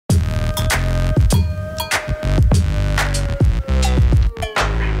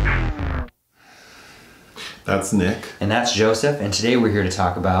That's Nick. And that's Joseph. And today we're here to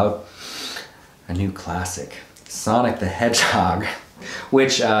talk about a new classic, Sonic the Hedgehog,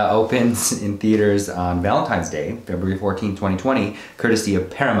 which opens in theaters on Valentine's Day, February 14, 2020, courtesy of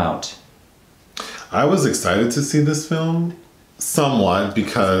Paramount. I was excited to see this film somewhat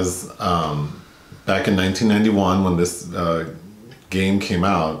because back in 1991 when this game came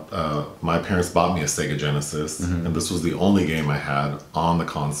out, my parents bought me a Sega Genesis, and this was the only game I had on the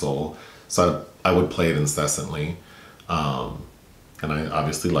console, so I would play it incessantly, and I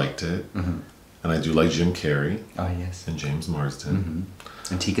obviously liked it, and I do like Jim Carrey. Oh yes. And James Marsden.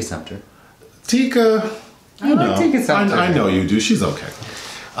 And Tika Sumpter. Tika, I like Tika Sumpter. I know you do. She's okay.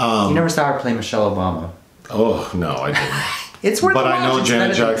 You never saw her play Michelle Obama. Oh no, I didn't. It's worth But a I know watch. It's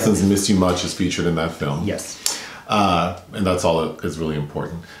Janet better than Jackson's this. "Miss You Much" is featured in that film. Yes. And that's all that is really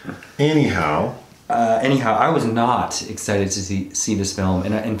important. Anyhow, I was not excited to see this film,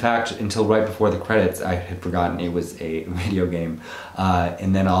 and in fact, until right before the credits, I had forgotten it was a video game,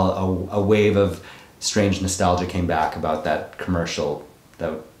 and then a wave of strange nostalgia came back about that commercial,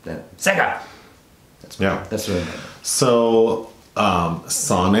 that Sega. That's really nice. So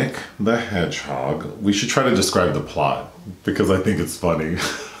Sonic the Hedgehog. We should try to describe the plot because I think it's funny.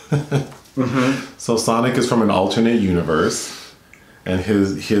 So Sonic is from an alternate universe. And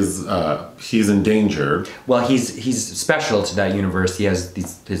he's in danger. Well, he's special to that universe. He has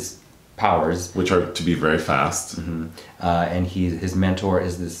his powers, which are to be very fast. And his mentor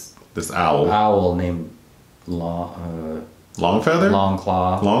is this owl named Longfeather?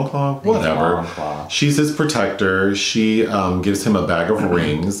 Longclaw, whatever. Longclaw. She's his protector. She gives him a bag of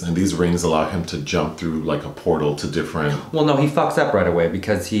rings, and these rings allow him to jump through like a portal to different. Well, no, he fucks up right away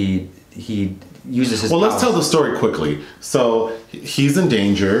because he uses his powers. Let's tell the story quickly. So he's in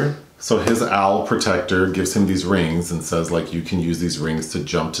danger. So his owl protector gives him these rings and says, like, you can use these rings to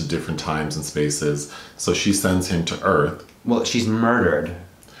jump to different times and spaces. So she sends him to Earth. Well, she's murdered.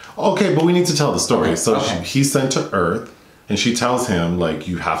 Okay, but we need to tell the story. Okay, So okay. He's sent to Earth, and she tells him, like,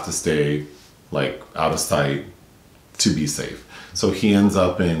 you have to stay, like, out of sight to be safe. So he ends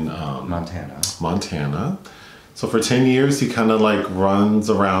up in Montana. So for 10 years, he kind of like runs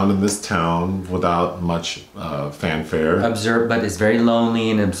around in this town without much fanfare. But is very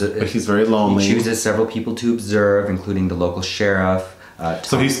lonely But he's very lonely. He chooses several people to observe, including the local sheriff.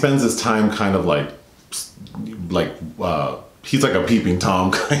 So he spends his time kind of like he's like a peeping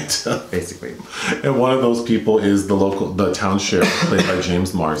Tom kind of. Basically. And one of those people is the town sheriff, played by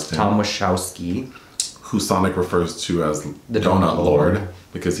James Marsden. Tom Wachowski. Who Sonic refers to as the Donut Lord,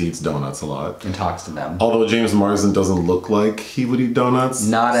 because he eats donuts a lot. And talks to them. Although James Marsden doesn't look like he would eat donuts.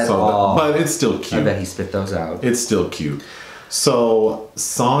 Not at all. But it's still cute. I bet he spit those out. It's still cute. So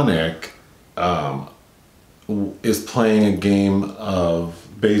Sonic is playing a game of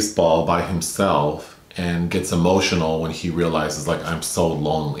baseball by himself and gets emotional when he realizes, like, I'm so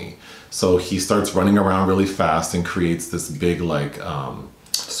lonely. So he starts running around really fast and creates this big, like,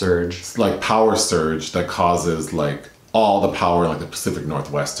 power surge that causes like all the power in like the Pacific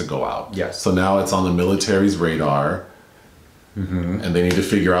Northwest to go out. Yes. So now it's on the military's radar, and they need to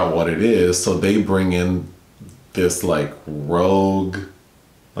figure out what it is. So they bring in this like rogue,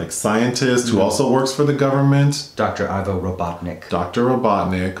 like scientist who also works for the government. Dr. Ivo Robotnik. Dr.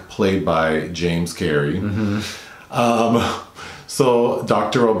 Robotnik, played by James Carrey. So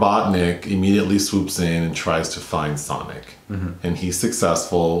Dr. Robotnik immediately swoops in and tries to find Sonic. And he's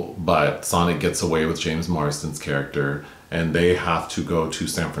successful, but Sonic gets away with James Marsden's character, and they have to go to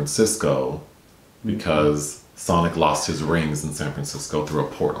San Francisco because Sonic lost his rings in San Francisco through a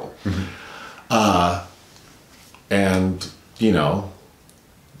portal. And, you know,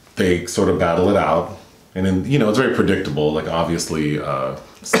 they sort of battle it out. And then, you know, it's very predictable. Like, obviously,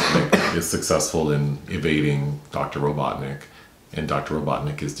 Sonic is successful in evading Dr. Robotnik, and Dr.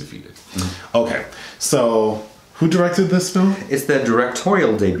 Robotnik is defeated. Okay, so who directed this film? It's the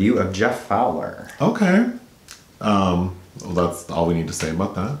directorial debut of Jeff Fowler. Okay. Well, that's all we need to say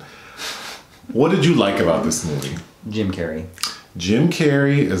about that. What did you like about this movie? Jim Carrey. Jim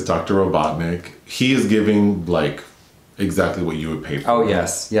Carrey as Dr. Robotnik. He is giving, like, exactly what you would pay for. Oh,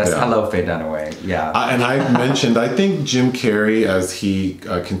 yes. Yes. Yeah. Hello, Faye Dunaway. Yeah. And I mentioned, I think Jim Carrey, as he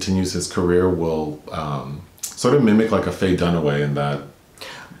continues his career, will sort of mimic like a Faye Dunaway in that,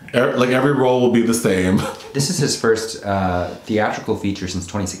 like, every role will be the same. This is his first theatrical feature since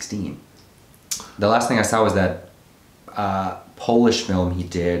 2016. The last thing I saw was that Polish film he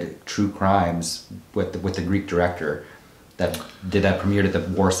did, True Crimes, with the Greek director. that premiered at the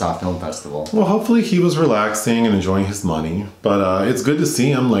Warsaw Film Festival. Well, hopefully he was relaxing and enjoying his money. But it's good to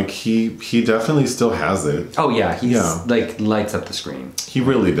see him. Like, he definitely still has it. Oh, yeah. He's, like, lights up the screen. He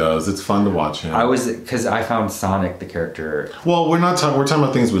really does. It's fun to watch him. Because I found Sonic, the character... Well, we're talking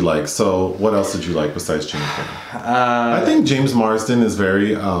about things we like. So what else did you like besides James Cameron? I think James Marsden is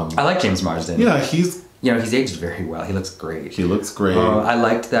very... I like James Marsden. Yeah, he's aged very well. He looks great. He looks great. I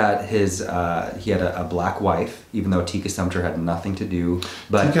liked that he had a black wife, even though Tika Sumpter had nothing to do.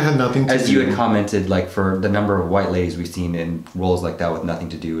 But Tika had nothing to do. As you had commented, like, for the number of white ladies we've seen in roles like that with nothing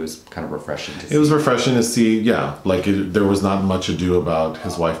to do, is kind of refreshing to see. It was refreshing to see, there was not much ado about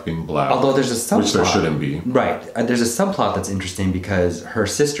his wife being black. Although there's a subplot. Which there shouldn't be. Right. There's a subplot that's interesting because her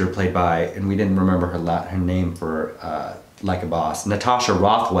sister, played by, and we didn't remember her name for... Like a Boss, Natasha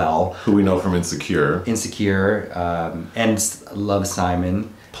Rothwell, who we know from Insecure, and Love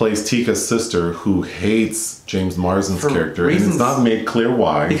Simon, plays Tika's sister, who hates James Marsden's character, and it's not made clear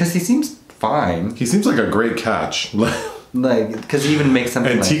why. Because he seems fine. He seems like a great catch. Like, because he even makes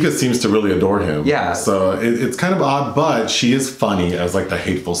something. And Tika seems to really adore him. Yeah. So it's kind of odd, but she is funny as like the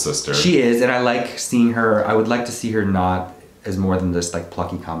hateful sister. She is, and I like seeing her. I would like to see her not as more than just like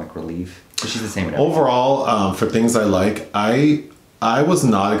plucky comic relief. She's the same in everything. Overall, for things I like, I was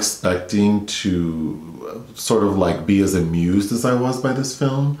not expecting to sort of like be as amused as I was by this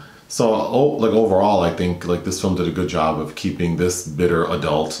film. So overall, I think like this film did a good job of keeping this bitter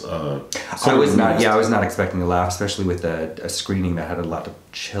adult. I was not expecting to laugh, especially with a screening that had a lot of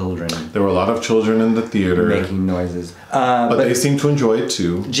children. There were a lot of children in the theater making noises, but they seemed to enjoy it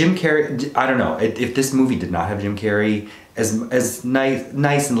too. Jim Carrey, I don't know if this movie did not have Jim Carrey, as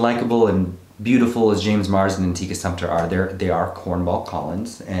nice and likable and beautiful as James Marsden and Tika Sumpter are, they are cornball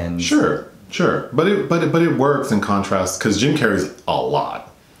Collins, and sure, but it works in contrast because Jim Carrey's a lot.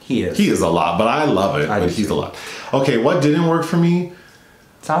 He is a lot, but I love it. But he's a lot. Okay, what didn't work for me?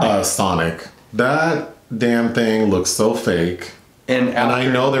 Sonic. That damn thing looks so fake. And I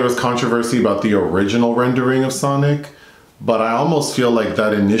know there was controversy about the original rendering of Sonic, but I almost feel like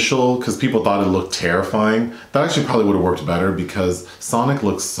that initial, because people thought it looked terrifying, that actually probably would have worked better because Sonic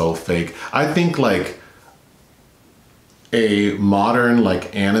looks so fake. I think like a modern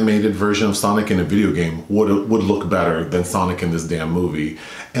like animated version of Sonic in a video game would look better than Sonic in this damn movie.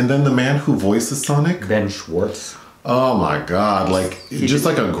 And then the man who voices Sonic, Ben Schwartz. Oh my god, like just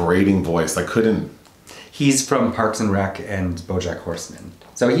like a grating voice. I couldn't. He's from Parks and Rec and BoJack Horseman.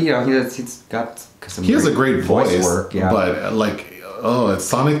 So he's got some. He has a great voice work, yeah. But like it's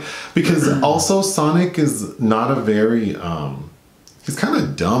Sonic because also Sonic is not a very he's kind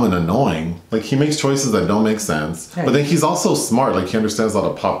of dumb and annoying. Like, he makes choices that don't make sense. Hey. But then he's also smart. Like, he understands a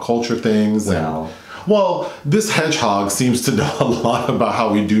lot of pop culture things. Well, this hedgehog seems to know a lot about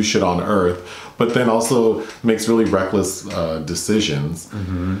how we do shit on Earth, but then also makes really reckless decisions.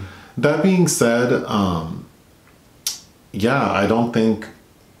 Mm-hmm. That being said, I don't think...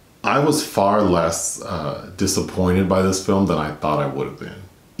 I was far less disappointed by this film than I thought I would have been.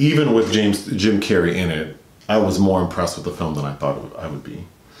 Even with Jim Carrey in it, I was more impressed with the film than I thought I would be.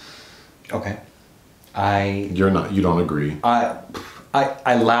 Okay. You don't agree.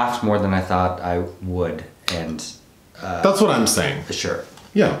 I laughed more than I thought I would, and that's what I'm saying. Sure.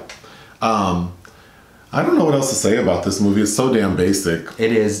 Yeah. I don't know what else to say about this movie. It's so damn basic.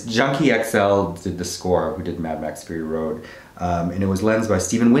 It is. Junkie XL did the score, who did Mad Max Fury Road, and it was lensed by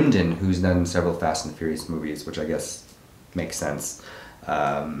Stephen Windon, who's done several Fast and the Furious movies, which I guess makes sense.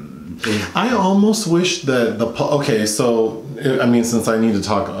 I almost wish that since I need to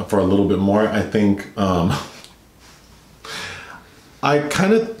talk for a little bit more, I think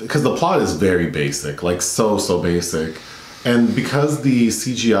because the plot is very basic, like so basic, and because the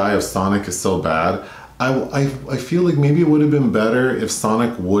CGI of Sonic is so bad, I feel like maybe it would have been better if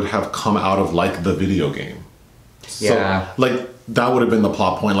Sonic would have come out of like the video game. Yeah. So, like, that would have been the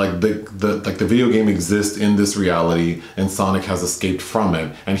plot point. Like the video game exists in this reality, and Sonic has escaped from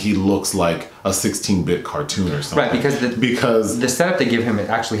it, and he looks like a 16-bit cartoon or something. Right, because the setup they give him, it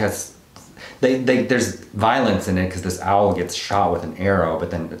actually has. There's violence in it because this owl gets shot with an arrow, but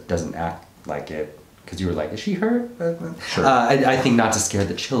then it doesn't act like it. Because you were like, is she hurt? Sure. I think not to scare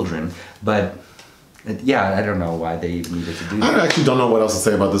the children, but. Yeah, I don't know why they even needed to do that. I actually don't know what else to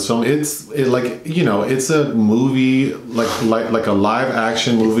say about this film. It's a movie, like a live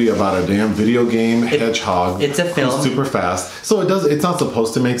action movie about a damn video game hedgehog. It's a film. Who's super fast. So it's not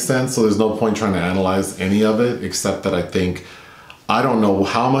supposed to make sense, so there's no point trying to analyze any of it, except that I don't know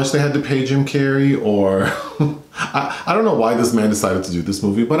how much they had to pay Jim Carrey, or I don't know why this man decided to do this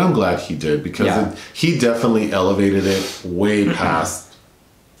movie, but I'm glad he did, because he definitely elevated it way past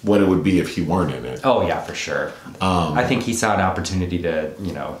what it would be if he weren't in it. Oh yeah, for sure. I think he saw an opportunity to,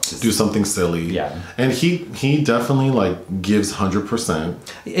 you know, just do something silly. Yeah. And he definitely like gives 100%.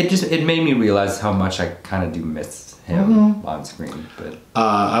 It made me realize how much I kind of do miss him on screen. But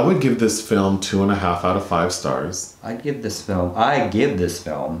I would give this film 2.5 out of 5 stars. I give this film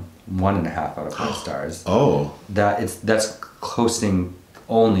 1.5 out of 5 stars. Oh. That's coasting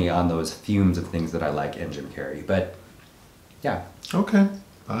only on those fumes of things that I like in Jim Carrey. But yeah. Okay.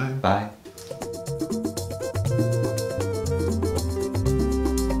 Bye. Bye.